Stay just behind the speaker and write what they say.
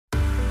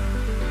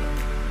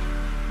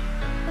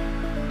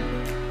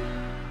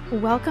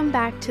Welcome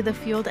back to the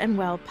Fueled and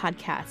Well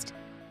podcast.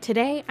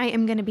 Today, I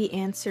am going to be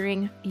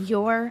answering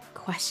your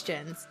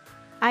questions.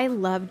 I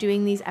love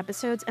doing these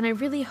episodes, and I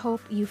really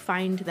hope you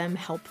find them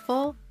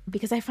helpful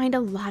because I find a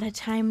lot of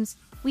times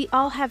we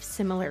all have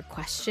similar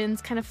questions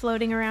kind of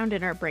floating around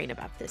in our brain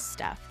about this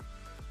stuff.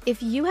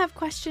 If you have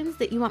questions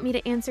that you want me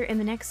to answer in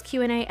the next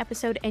Q&A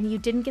episode and you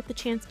didn't get the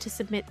chance to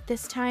submit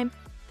this time,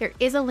 there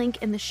is a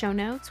link in the show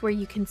notes where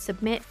you can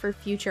submit for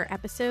future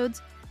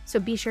episodes, so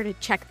be sure to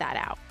check that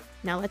out.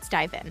 Now let's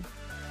dive in.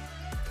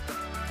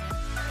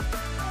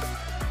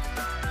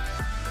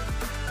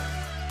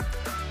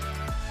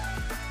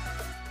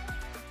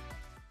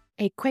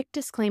 A quick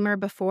disclaimer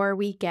before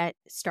we get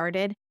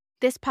started.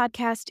 This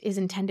podcast is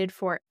intended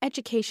for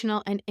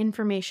educational and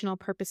informational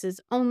purposes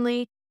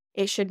only.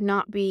 It should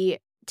not be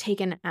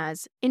taken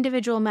as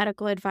individual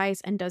medical advice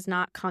and does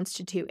not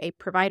constitute a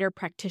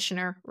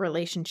provider-practitioner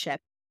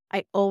relationship.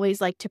 I always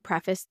like to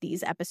preface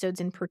these episodes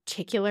in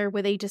particular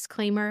with a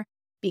disclaimer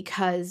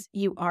because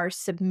you are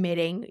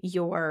submitting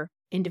your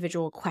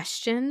individual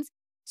questions.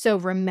 So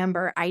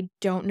remember, I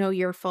don't know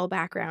your full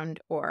background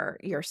or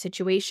your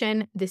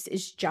situation. This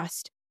is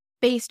just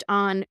based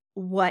on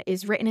what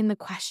is written in the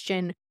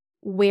question.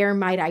 Where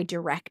might I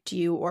direct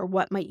you, or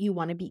what might you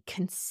want to be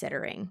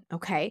considering,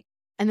 okay?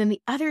 And then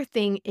the other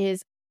thing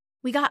is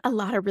we got a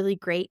lot of really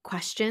great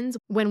questions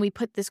when we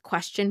put this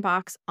question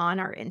box on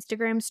our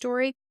Instagram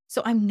story.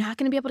 So I'm not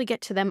going to be able to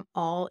get to them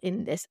all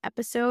in this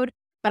episode,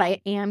 but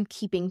I am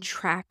keeping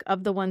track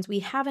of the ones we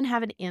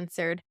haven't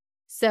answered.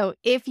 So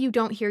if you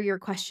don't hear your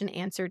question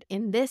answered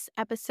in this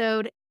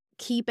episode,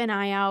 keep an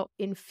eye out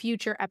in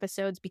future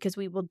episodes because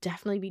we will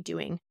definitely be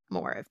doing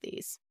more of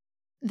these.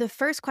 The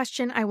first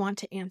question I want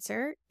to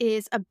answer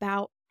is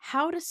about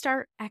how to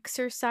start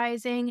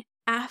exercising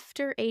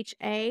after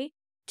HA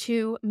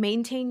to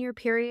maintain your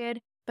period,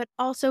 but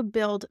also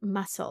build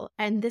muscle.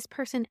 And this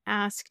person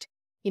asked,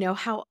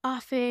 how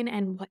often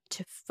and what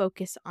to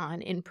focus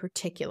on in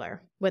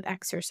particular with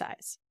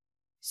exercise.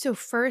 So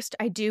first,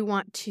 I do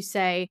want to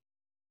say,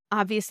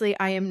 obviously,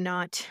 I am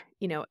not,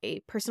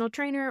 a personal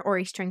trainer or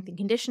a strength and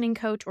conditioning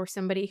coach or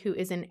somebody who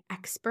is an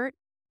expert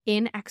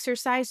in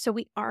exercise. So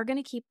we are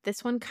going to keep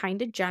this one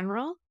kind of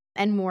general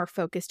and more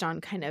focused on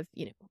kind of,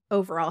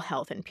 overall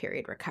health and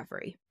period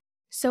recovery.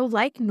 So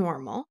like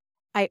normal,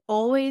 I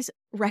always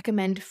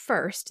recommend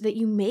first that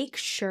you make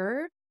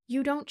sure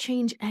you don't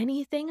change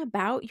anything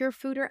about your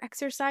food or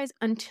exercise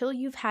until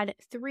you've had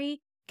 3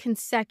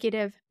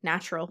 consecutive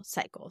natural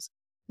cycles.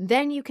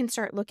 Then you can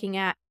start looking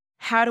at,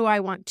 how do I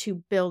want to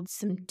build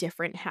some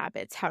different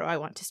habits? How do I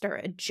want to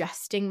start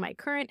adjusting my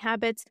current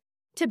habits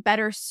to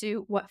better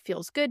suit what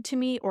feels good to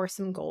me or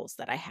some goals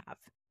that I have?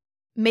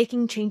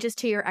 Making changes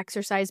to your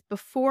exercise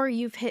before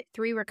you've hit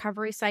 3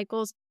 recovery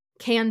cycles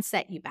can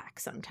set you back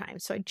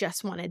sometimes. So I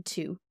just wanted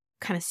to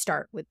kind of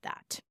start with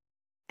that.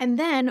 And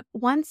then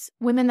once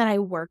women that I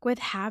work with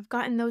have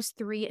gotten those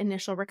 3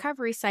 initial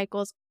recovery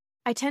cycles,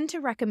 I tend to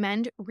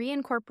recommend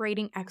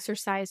reincorporating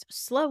exercise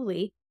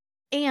slowly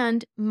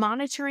and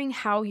monitoring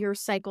how your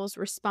cycles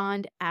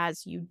respond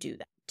as you do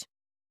that.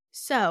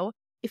 So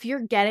if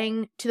you're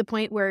getting to the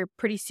point where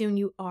pretty soon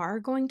you are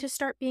going to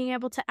start being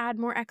able to add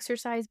more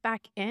exercise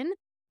back in,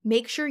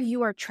 make sure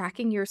you are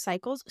tracking your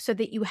cycles so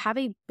that you have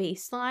a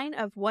baseline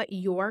of what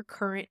your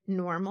current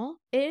normal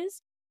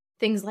is.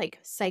 Things like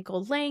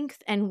cycle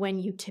length and when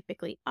you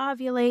typically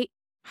ovulate,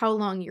 how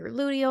long your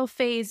luteal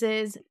phase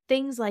is,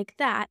 things like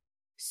that,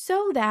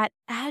 so that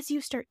as you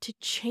start to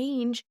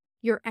change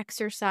your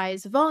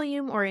exercise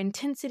volume or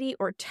intensity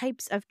or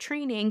types of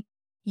training,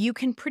 you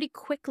can pretty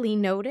quickly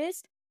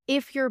notice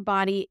if your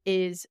body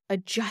is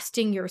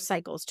adjusting your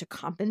cycles to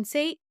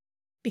compensate,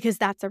 because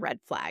that's a red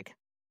flag.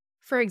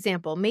 For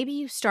example, maybe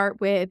you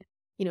start with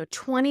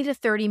 20 to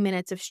 30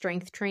 minutes of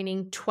strength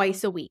training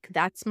twice a week.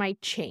 That's my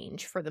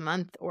change for the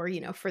month or,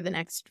 for the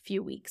next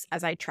few weeks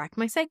as I track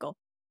my cycle.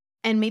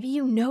 And maybe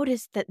you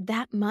notice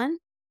that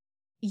month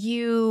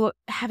you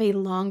have a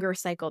longer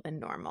cycle than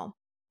normal,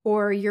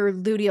 or your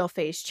luteal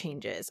phase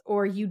changes,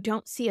 or you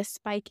don't see a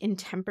spike in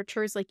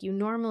temperatures like you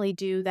normally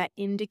do that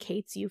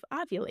indicates you've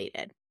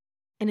ovulated.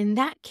 And in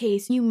that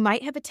case, you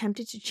might have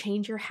attempted to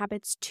change your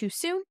habits too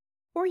soon,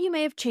 or you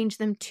may have changed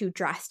them too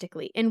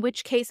drastically, in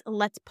which case,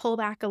 let's pull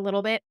back a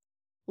little bit,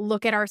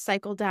 look at our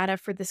cycle data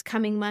for this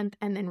coming month,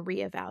 and then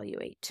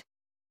reevaluate.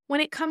 When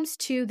it comes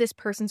to this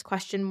person's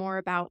question more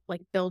about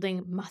like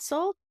building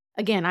muscle,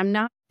 again, I'm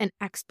not an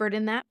expert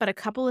in that, but a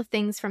couple of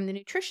things from the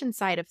nutrition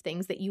side of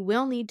things that you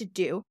will need to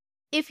do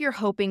if you're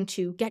hoping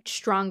to get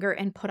stronger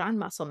and put on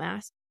muscle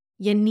mass,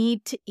 you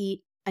need to eat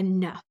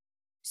enough.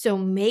 So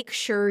make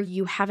sure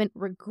you haven't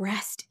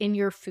regressed in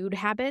your food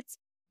habits.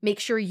 Make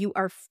sure you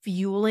are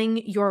fueling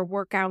your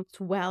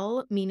workouts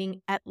well,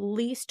 meaning at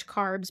least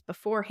carbs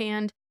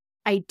beforehand,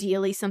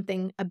 ideally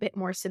something a bit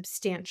more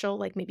substantial,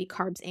 like maybe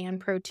carbs and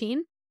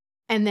protein,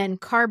 and then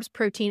carbs,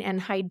 protein,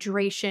 and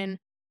hydration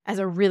as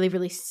a really,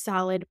 really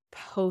solid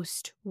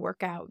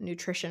post-workout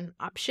nutrition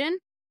option.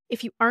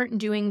 If you aren't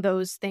doing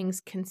those things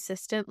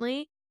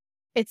consistently,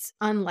 it's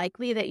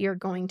unlikely that you're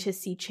going to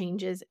see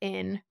changes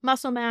in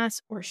muscle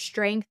mass or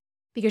strength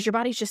because your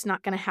body's just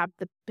not going to have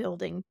the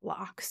building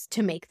blocks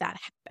to make that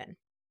happen.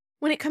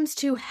 When it comes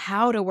to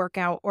how to work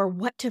out or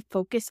what to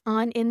focus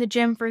on in the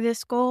gym for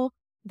this goal,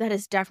 that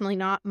is definitely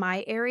not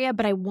my area,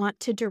 but I want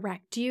to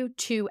direct you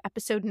to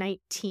episode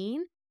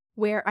 19,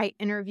 where I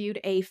interviewed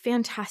a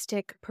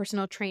fantastic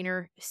personal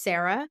trainer,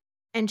 Sarah,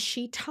 and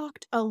she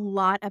talked a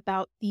lot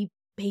about the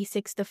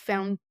basics, the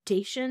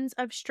foundations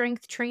of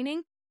strength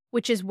training,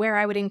 which is where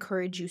I would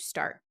encourage you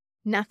start.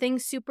 Nothing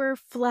super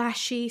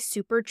flashy,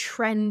 super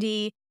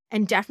trendy,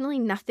 and definitely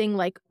nothing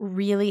like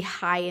really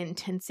high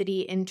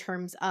intensity in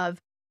terms of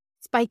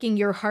spiking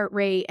your heart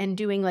rate and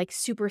doing like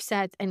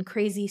supersets and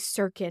crazy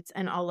circuits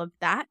and all of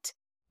that.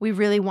 We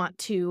really want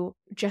to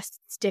just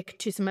stick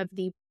to some of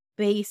the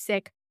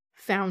basic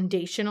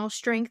foundational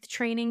strength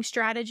training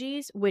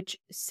strategies, which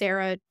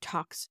Sarah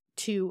talks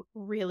to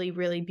really,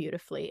 really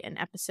beautifully in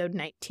episode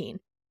 19.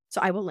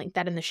 So I will link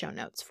that in the show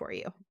notes for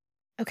you.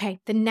 Okay,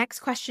 the next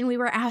question we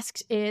were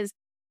asked is,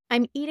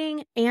 I'm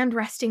eating and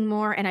resting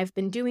more, and I've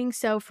been doing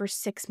so for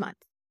 6 months.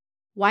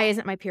 Why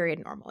isn't my period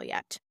normal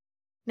yet?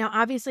 Now,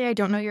 obviously, I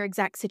don't know your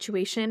exact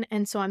situation,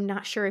 and so I'm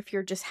not sure if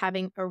you're just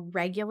having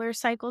irregular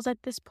cycles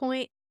at this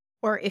point,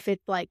 or if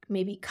it's like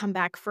maybe come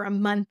back for a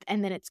month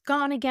and then it's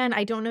gone again.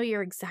 I don't know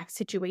your exact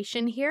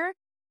situation here.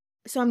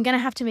 So I'm going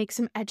to have to make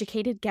some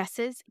educated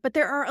guesses, but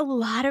there are a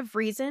lot of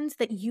reasons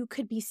that you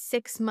could be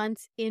 6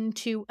 months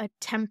into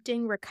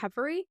attempting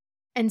recovery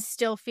and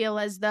still feel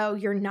as though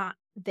you're not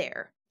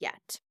there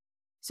yet.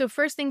 So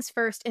first things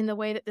first, in the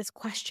way that this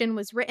question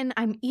was written,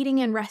 I'm eating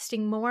and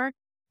resting more.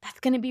 That's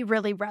going to be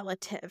really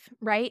relative,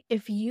 right?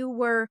 If you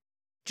were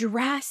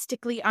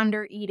drastically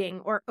under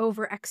eating or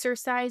over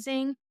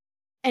exercising,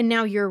 and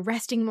now you're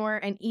resting more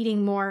and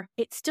eating more,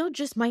 it still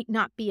just might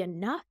not be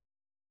enough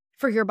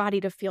for your body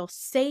to feel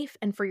safe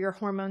and for your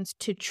hormones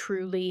to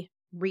truly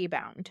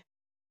rebound.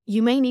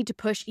 You may need to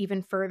push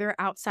even further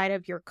outside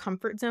of your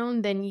comfort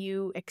zone than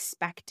you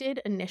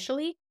expected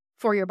initially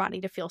for your body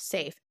to feel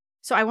safe.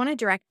 So I want to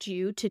direct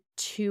you to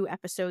 2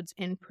 episodes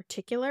in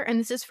particular,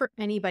 and this is for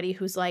anybody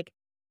who's like,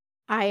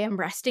 I am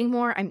resting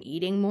more, I'm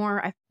eating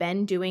more, I've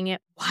been doing it,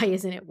 why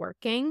isn't it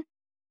working?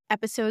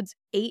 Episodes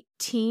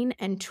 18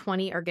 and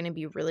 20 are going to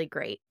be really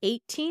great.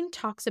 18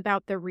 talks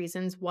about the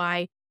reasons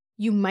why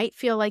you might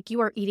feel like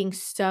you are eating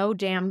so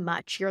damn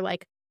much. You're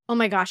like, oh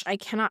my gosh, I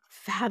cannot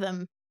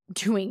fathom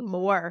doing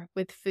more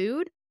with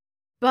food,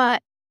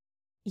 but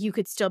you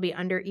could still be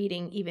under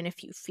eating even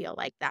if you feel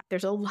like that.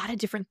 There's a lot of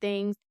different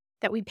things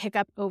that we pick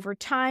up over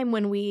time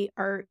when we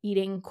are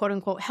eating quote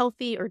unquote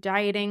healthy or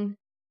dieting.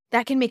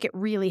 That can make it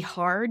really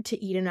hard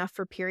to eat enough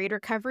for period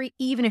recovery,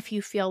 even if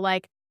you feel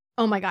like,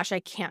 oh my gosh, I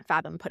can't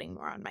fathom putting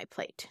more on my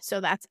plate.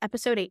 So that's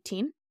episode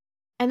 18.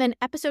 And then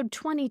episode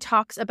 20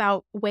 talks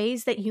about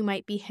ways that you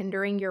might be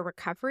hindering your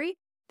recovery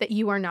that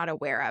you are not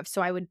aware of.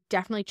 So I would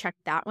definitely check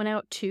that one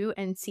out too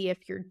and see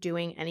if you're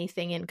doing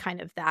anything in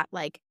kind of that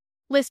like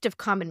list of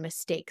common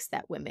mistakes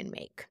that women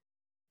make.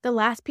 The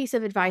last piece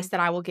of advice that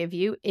I will give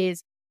you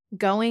is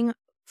going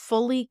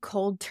fully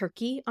cold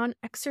turkey on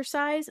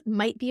exercise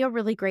might be a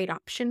really great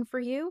option for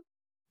you,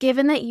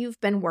 given that you've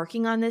been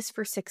working on this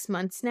for 6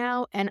 months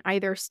now and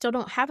either still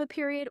don't have a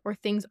period or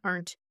things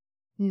aren't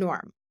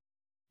norm.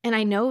 And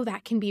I know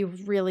that can be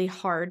really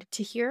hard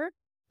to hear,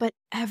 but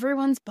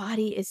everyone's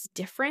body is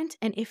different.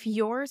 And if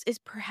yours is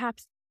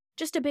perhaps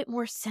just a bit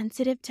more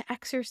sensitive to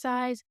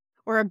exercise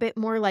or a bit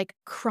more like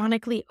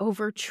chronically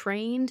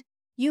overtrained,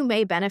 you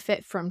may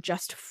benefit from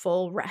just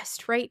full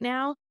rest right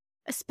now,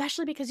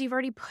 especially because you've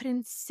already put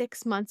in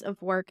 6 months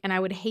of work. And I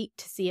would hate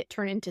to see it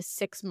turn into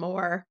 6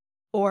 more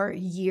or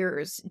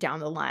years down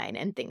the line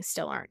and things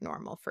still aren't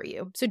normal for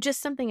you. So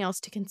just something else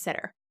to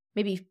consider.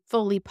 Maybe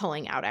fully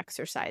pulling out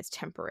exercise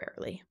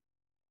temporarily.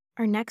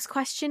 Our next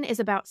question is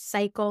about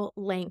cycle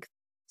length.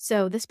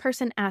 So this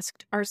person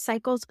asked, are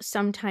cycles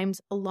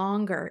sometimes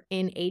longer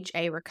in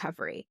HA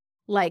recovery,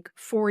 like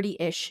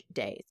 40-ish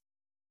days?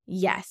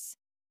 Yes.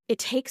 It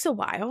takes a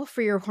while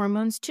for your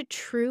hormones to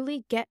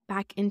truly get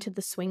back into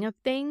the swing of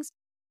things,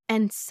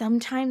 and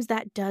sometimes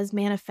that does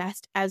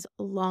manifest as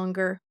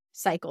longer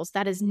cycles.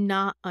 That is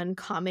not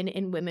uncommon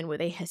in women with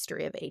a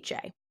history of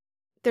HA.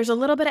 There's a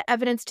little bit of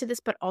evidence to this,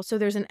 but also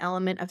there's an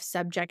element of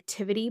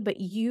subjectivity. But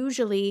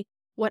usually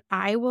what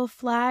I will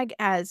flag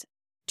as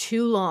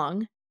too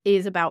long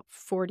is about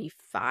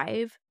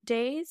 45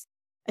 days,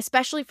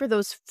 especially for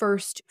those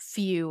first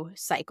few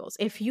cycles.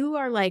 If you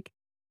are like,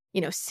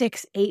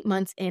 6, 8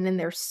 months in and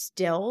they're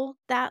still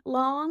that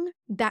long,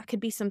 that could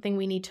be something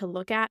we need to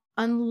look at,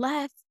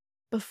 unless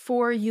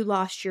before you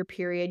lost your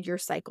period, your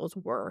cycles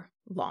were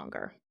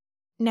longer.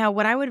 Now,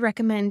 what I would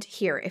recommend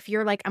here, if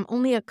you're like, I'm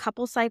only a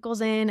couple cycles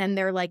in and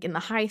they're like in the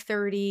high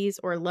 30s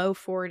or low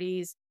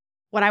 40s,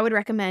 what I would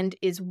recommend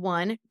is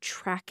 1,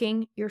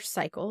 tracking your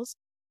cycles.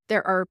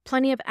 There are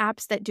plenty of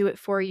apps that do it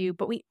for you,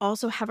 but we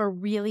also have a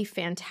really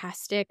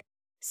fantastic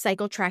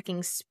cycle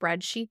tracking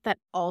spreadsheet that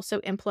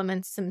also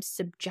implements some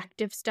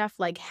subjective stuff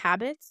like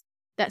habits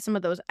that some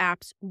of those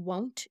apps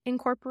won't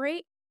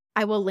incorporate.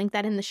 I will link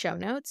that in the show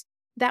notes.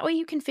 That way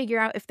you can figure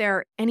out if there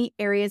are any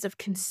areas of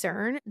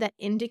concern that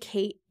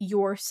indicate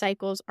your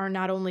cycles are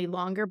not only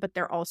longer, but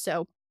they're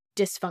also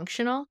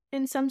dysfunctional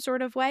in some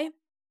sort of way,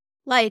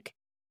 like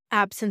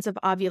absence of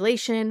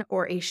ovulation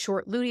or a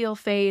short luteal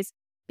phase.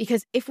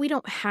 Because if we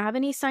don't have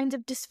any signs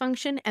of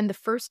dysfunction and the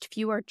first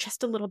few are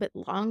just a little bit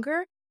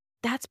longer,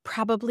 that's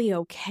probably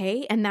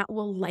okay, and that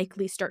will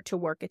likely start to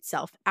work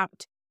itself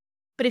out.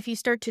 But if you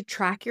start to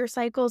track your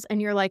cycles and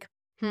you're like,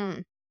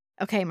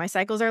 okay, my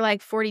cycles are like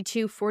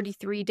 42,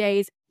 43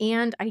 days,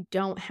 and I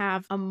don't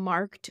have a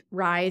marked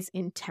rise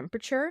in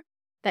temperature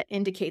that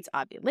indicates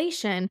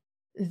ovulation,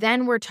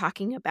 then we're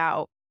talking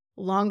about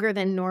longer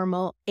than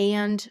normal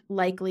and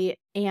likely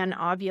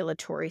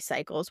anovulatory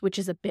cycles, which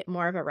is a bit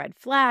more of a red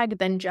flag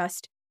than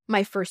just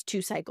my first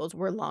 2 cycles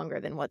were longer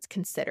than what's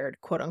considered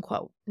quote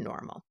unquote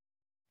normal.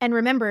 And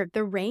remember,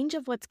 the range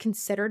of what's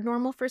considered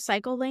normal for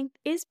cycle length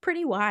is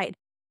pretty wide.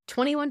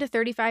 21 to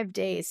 35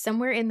 days,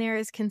 somewhere in there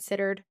is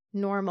considered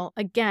normal.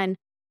 Again,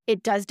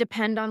 it does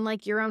depend on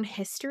like your own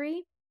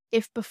history.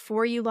 If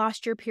before you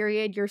lost your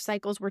period, your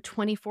cycles were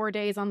 24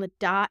 days on the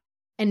dot,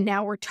 and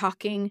now we're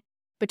talking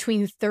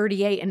between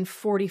 38 and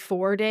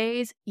 44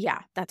 days,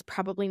 yeah, that's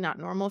probably not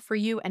normal for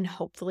you, and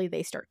hopefully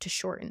they start to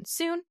shorten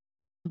soon.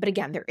 But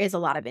again, there is a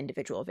lot of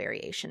individual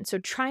variation, so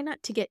try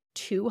not to get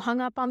too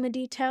hung up on the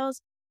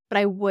details, but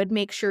I would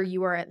make sure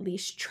you are at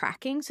least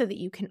tracking so that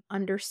you can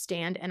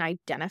understand and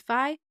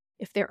identify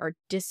if there are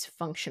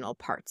dysfunctional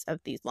parts of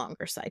these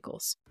longer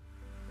cycles.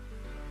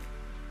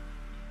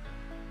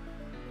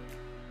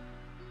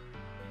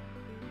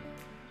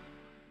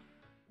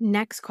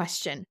 Next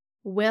question.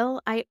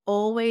 Will I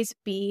always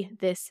be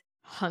this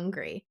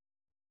hungry?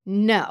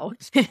 No.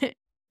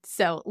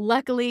 So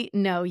luckily,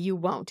 no, you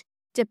won't.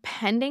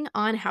 Depending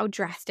on how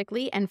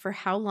drastically and for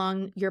how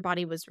long your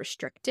body was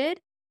restricted,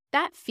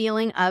 that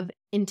feeling of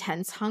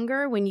intense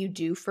hunger when you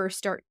do first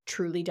start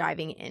truly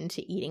diving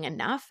into eating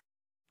enough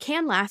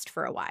can last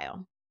for a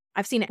while.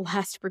 I've seen it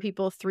last for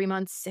people 3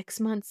 months, 6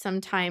 months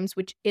sometimes,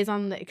 which is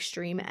on the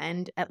extreme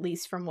end, at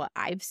least from what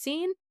I've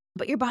seen,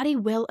 but your body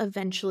will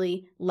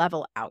eventually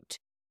level out.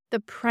 The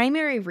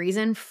primary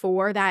reason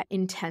for that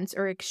intense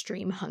or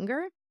extreme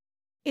hunger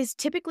is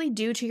typically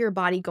due to your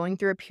body going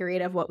through a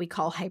period of what we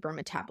call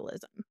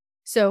hypermetabolism.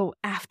 So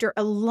after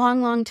a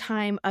long, long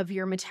time of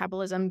your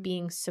metabolism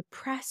being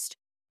suppressed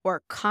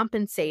or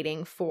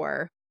compensating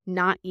for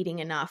not eating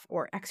enough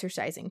or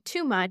exercising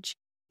too much,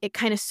 it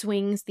kind of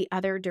swings the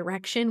other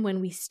direction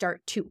when we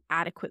start to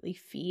adequately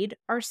feed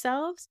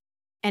ourselves,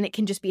 and it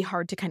can just be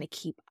hard to kind of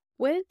keep up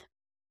with.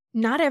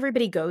 Not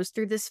everybody goes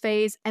through this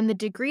phase, and the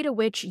degree to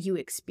which you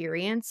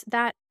experience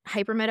that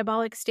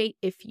hypermetabolic state,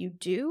 if you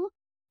do,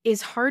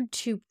 is hard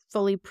to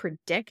fully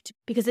predict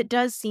because it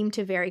does seem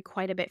to vary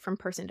quite a bit from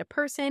person to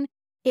person.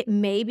 It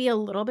may be a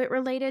little bit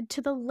related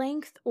to the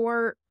length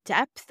or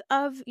depth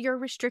of your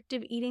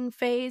restrictive eating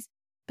phase,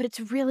 but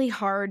it's really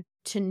hard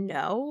to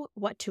know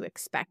what to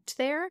expect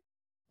there.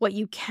 What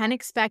you can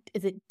expect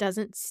is it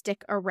doesn't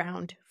stick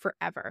around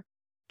forever.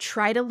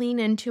 Try to lean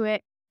into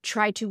it.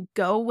 Try to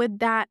go with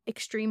that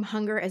extreme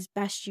hunger as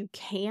best you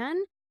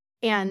can,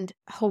 and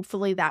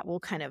hopefully that will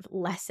kind of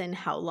lessen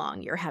how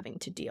long you're having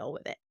to deal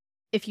with it.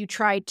 If you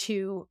try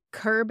to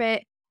curb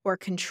it or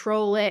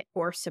control it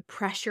or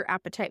suppress your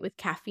appetite with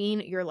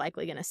caffeine, you're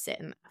likely going to sit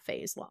in that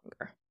phase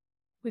longer.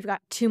 We've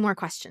got 2 more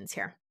questions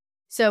here.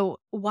 So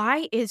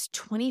why is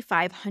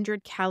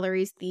 2,500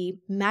 calories the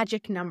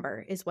magic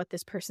number, is what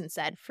this person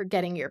said, for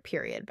getting your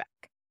period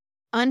back?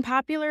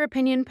 Unpopular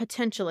opinion,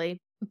 potentially,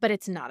 but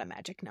it's not a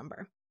magic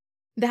number.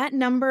 That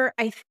number,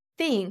 I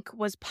think,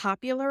 was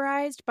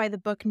popularized by the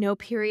book No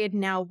Period,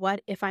 Now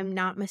What, if I'm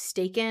not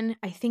mistaken.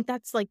 I think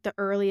that's like the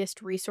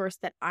earliest resource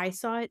that I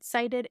saw it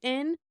cited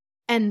in.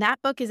 And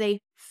that book is a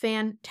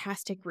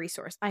fantastic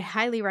resource. I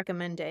highly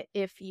recommend it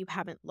if you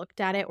haven't looked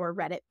at it or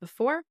read it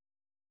before.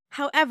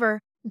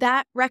 However,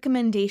 that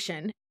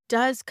recommendation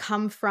does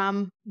come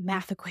from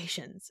math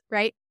equations,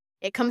 right?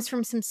 It comes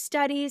from some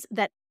studies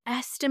that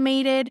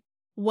estimated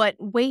what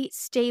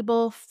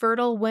weight-stable,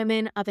 fertile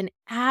women of an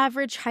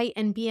average height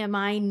and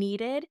BMI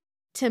needed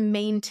to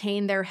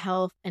maintain their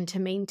health and to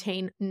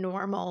maintain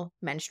normal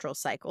menstrual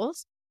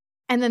cycles.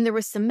 And then there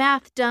was some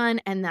math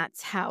done, and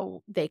that's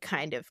how they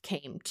kind of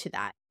came to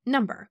that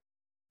number.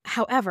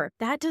 However,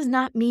 that does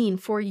not mean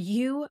for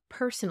you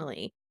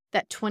personally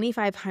that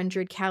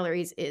 2,500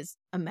 calories is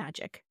a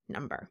magic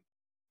number.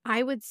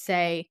 I would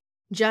say,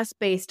 just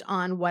based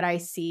on what I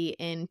see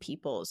in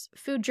people's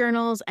food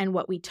journals and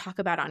what we talk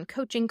about on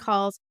coaching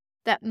calls,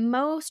 that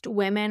most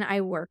women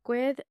I work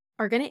with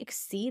are going to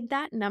exceed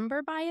that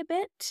number by a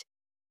bit.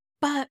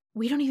 But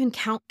we don't even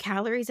count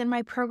calories in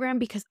my program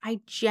because I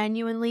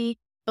genuinely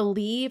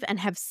believe and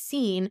have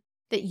seen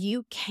that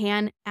you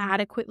can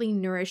adequately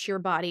nourish your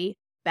body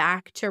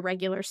back to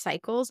regular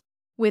cycles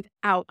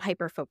without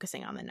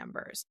hyper-focusing on the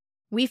numbers.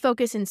 We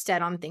focus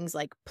instead on things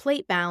like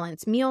plate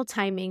balance, meal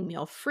timing,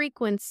 meal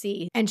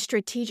frequency, and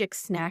strategic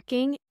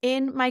snacking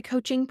in my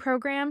coaching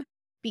program,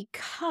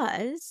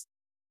 because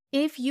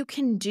if you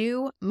can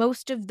do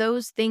most of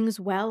those things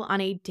well on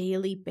a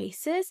daily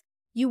basis,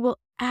 you will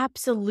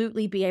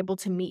absolutely be able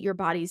to meet your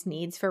body's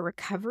needs for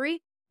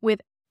recovery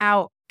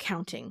without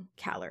counting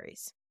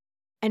calories.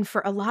 And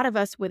for a lot of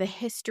us with a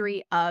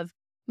history of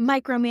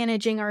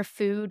micromanaging our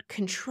food,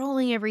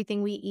 controlling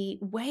everything we eat,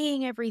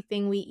 weighing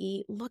everything we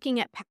eat, looking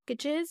at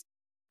packages,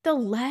 the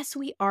less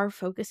we are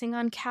focusing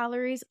on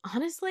calories,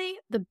 honestly,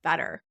 the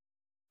better.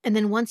 And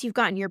then once you've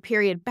gotten your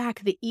period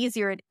back, the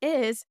easier it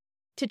is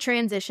to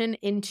transition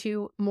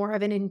into more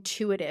of an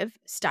intuitive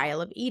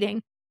style of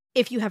eating.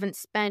 If you haven't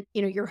spent,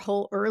 your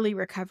whole early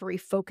recovery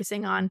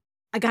focusing on,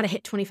 I got to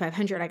hit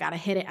 2,500, I got to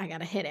hit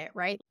it,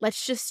 right?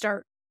 Let's just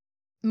start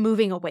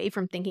moving away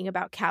from thinking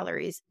about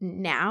calories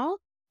now,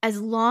 as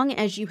long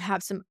as you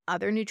have some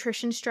other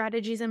nutrition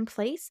strategies in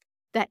place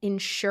that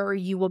ensure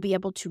you will be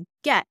able to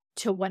get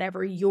to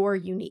whatever your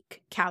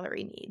unique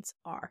calorie needs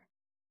are.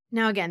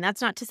 Now, again,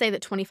 that's not to say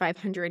that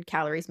 2,500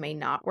 calories may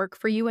not work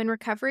for you in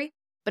recovery,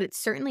 but it's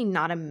certainly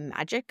not a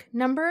magic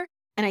number.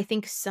 And I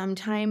think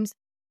sometimes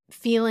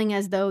feeling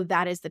as though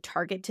that is the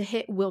target to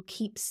hit will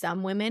keep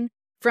some women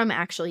from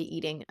actually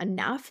eating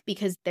enough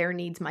because their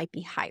needs might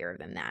be higher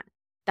than that.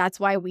 That's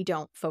why we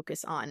don't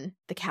focus on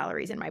the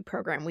calories in my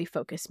program. We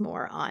focus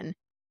more on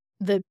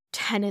the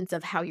tenets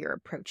of how you're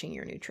approaching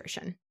your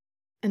nutrition.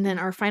 And then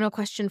our final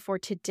question for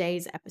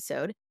today's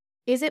episode,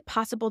 is it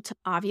possible to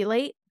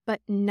ovulate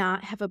but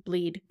not have a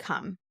bleed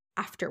come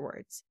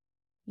afterwards?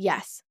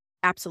 Yes,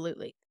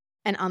 absolutely.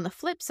 And on the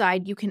flip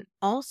side, you can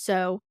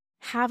also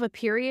have a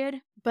period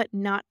but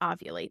not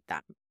ovulate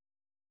them.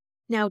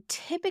 Now,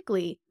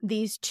 typically,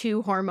 these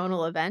two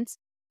hormonal events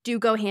do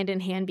go hand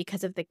in hand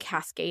because of the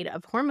cascade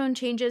of hormone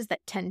changes that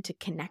tend to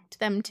connect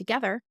them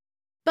together.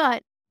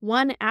 But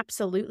one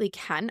absolutely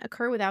can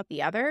occur without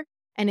the other.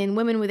 And in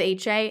women with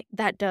HA,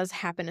 that does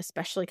happen,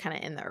 especially kind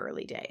of in the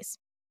early days.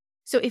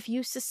 So if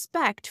you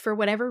suspect for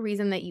whatever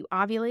reason that you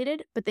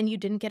ovulated, but then you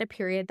didn't get a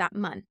period that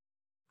month,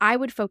 I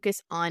would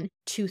focus on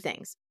two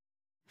things.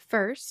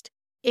 First,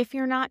 if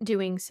you're not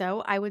doing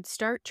so, I would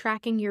start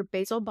tracking your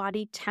basal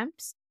body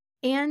temps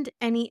and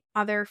any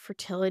other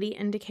fertility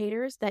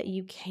indicators that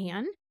you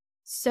can,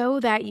 so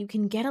that you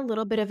can get a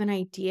little bit of an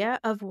idea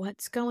of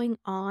what's going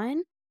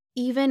on,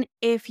 even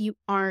if you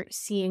aren't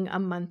seeing a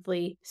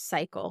monthly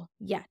cycle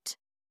yet.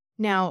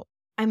 Now,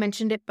 I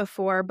mentioned it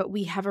before, but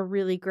we have a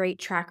really great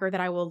tracker that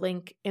I will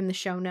link in the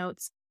show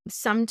notes.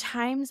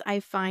 Sometimes I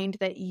find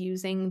that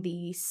using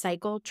the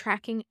cycle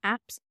tracking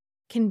apps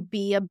can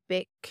be a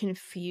bit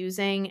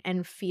confusing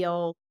and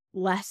feel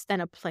less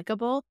than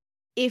applicable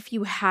if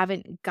you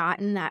haven't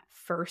gotten that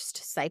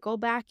first cycle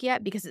back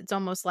yet, because it's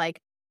almost like,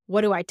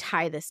 what do I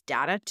tie this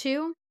data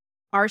to?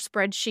 Our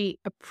spreadsheet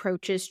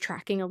approaches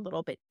tracking a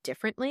little bit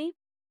differently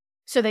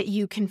so that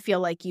you can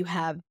feel like you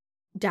have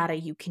data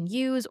you can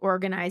use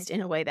organized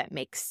in a way that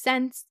makes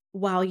sense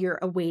while you're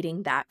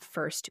awaiting that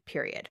first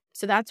period.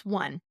 So that's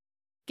one.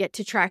 Get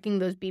to tracking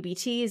those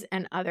BBTs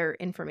and other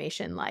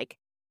information like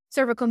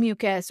cervical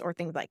mucus or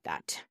things like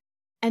that.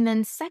 And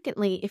then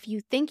secondly, if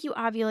you think you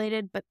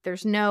ovulated, but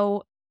there's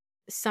no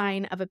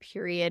sign of a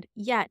period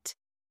yet,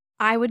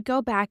 I would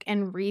go back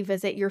and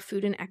revisit your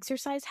food and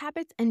exercise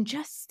habits and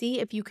just see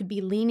if you could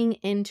be leaning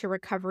into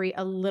recovery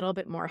a little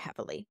bit more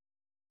heavily.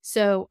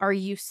 So are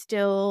you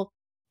still,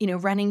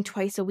 running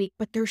twice a week,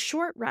 but they're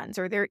short runs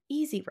or they're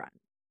easy runs?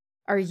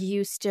 Are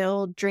you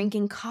still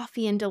drinking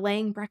coffee and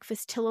delaying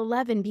breakfast till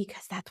 11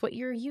 because that's what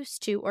you're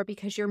used to, or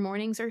because your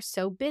mornings are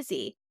so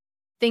busy?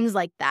 Things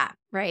like that,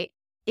 right?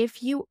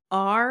 If you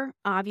are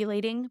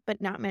ovulating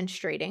but not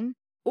menstruating,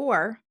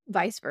 or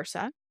vice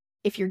versa,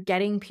 if you're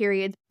getting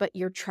periods but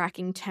you're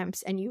tracking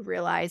temps and you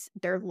realize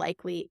they're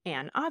likely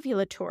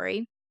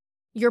anovulatory,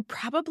 you're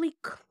probably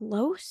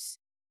close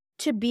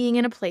to being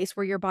in a place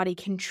where your body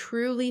can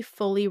truly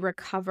fully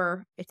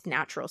recover its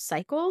natural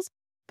cycles,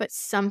 but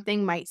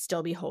something might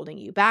still be holding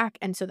you back.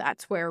 And so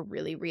that's where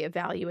really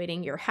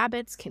reevaluating your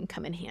habits can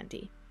come in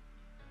handy.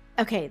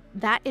 Okay,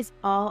 that is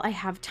all I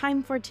have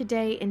time for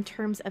today in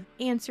terms of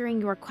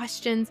answering your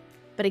questions.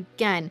 But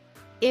again,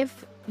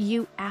 if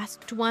you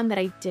asked one that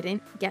I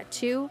didn't get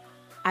to,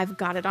 I've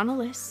got it on a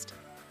list.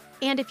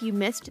 And if you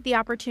missed the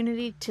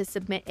opportunity to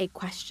submit a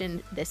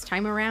question this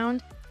time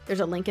around, there's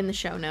a link in the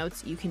show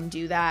notes. You can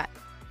do that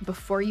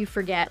before you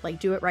forget,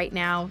 do it right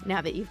now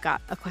that you've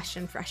got a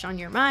question fresh on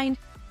your mind,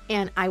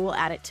 and I will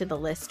add it to the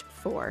list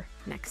for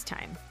next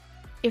time.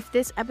 If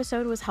this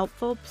episode was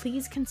helpful,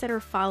 please consider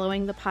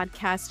following the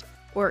podcast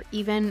or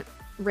even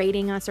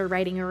rating us or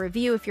writing a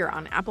review if you're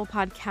on Apple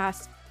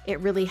Podcasts. It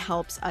really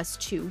helps us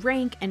to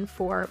rank and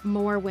for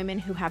more women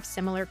who have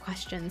similar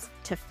questions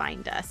to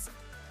find us.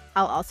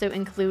 I'll also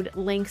include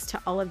links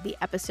to all of the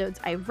episodes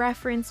I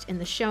referenced in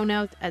the show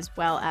notes, as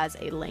well as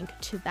a link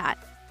to that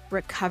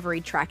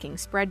recovery tracking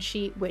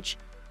spreadsheet, which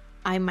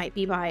I might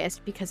be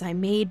biased because I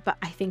made, but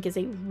I think is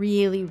a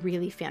really,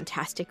 really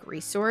fantastic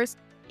resource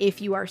if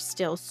you are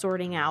still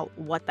sorting out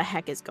what the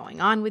heck is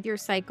going on with your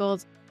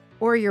cycles,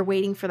 or you're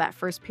waiting for that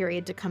first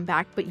period to come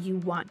back, but you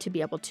want to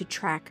be able to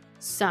track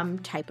some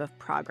type of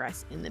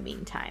progress in the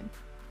meantime.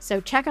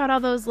 So check out all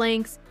those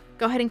links.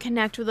 Go ahead and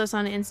connect with us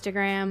on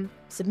Instagram.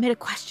 Submit a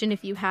question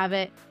if you have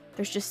it.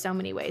 There's just so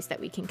many ways that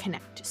we can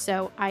connect.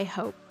 So I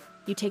hope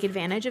you take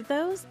advantage of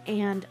those,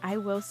 and I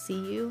will see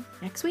you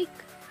next week.